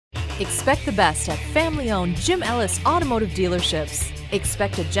Expect the best at family-owned Jim Ellis Automotive dealerships.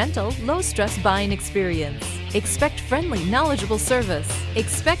 Expect a gentle, low-stress buying experience. Expect friendly, knowledgeable service.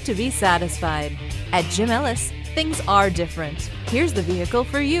 Expect to be satisfied. At Jim Ellis, things are different. Here's the vehicle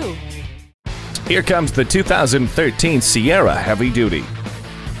for you. Here comes the 2013 Sierra Heavy Duty.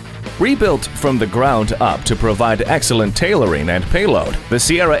 Rebuilt from the ground up to provide excellent tailoring and payload, the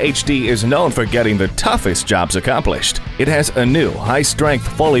Sierra HD is known for getting the toughest jobs accomplished. It has a new, high-strength,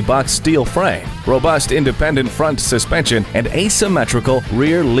 fully boxed steel frame, robust independent front suspension, and asymmetrical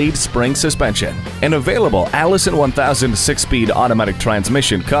rear lead spring suspension. An available Allison 1000 6-speed automatic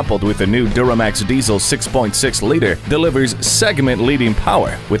transmission coupled with a new Duramax diesel 6.6-liter delivers segment-leading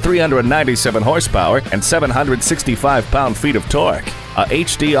power with 397 horsepower and 765 pound-feet of torque. A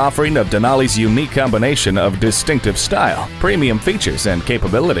HD offering of Denali's unique combination of distinctive style, premium features, and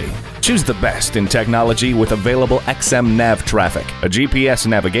capability. Choose the best in technology with available XM Nav Traffic, a GPS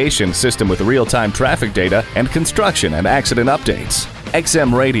navigation system with real-time traffic data and construction and accident updates.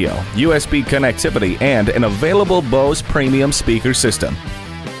 XM radio, USB connectivity, and an available Bose premium speaker system.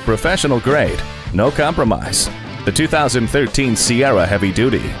 Professional grade, no compromise. The 2013 Sierra Heavy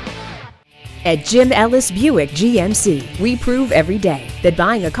Duty. At Jim Ellis Buick GMC, we prove every day that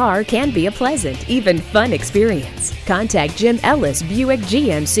buying a car can be a pleasant, even fun experience. Contact Jim Ellis Buick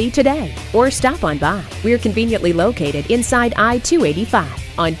GMC today or stop on by. We're conveniently located inside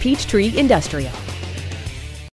I-285 on Peachtree Industrial.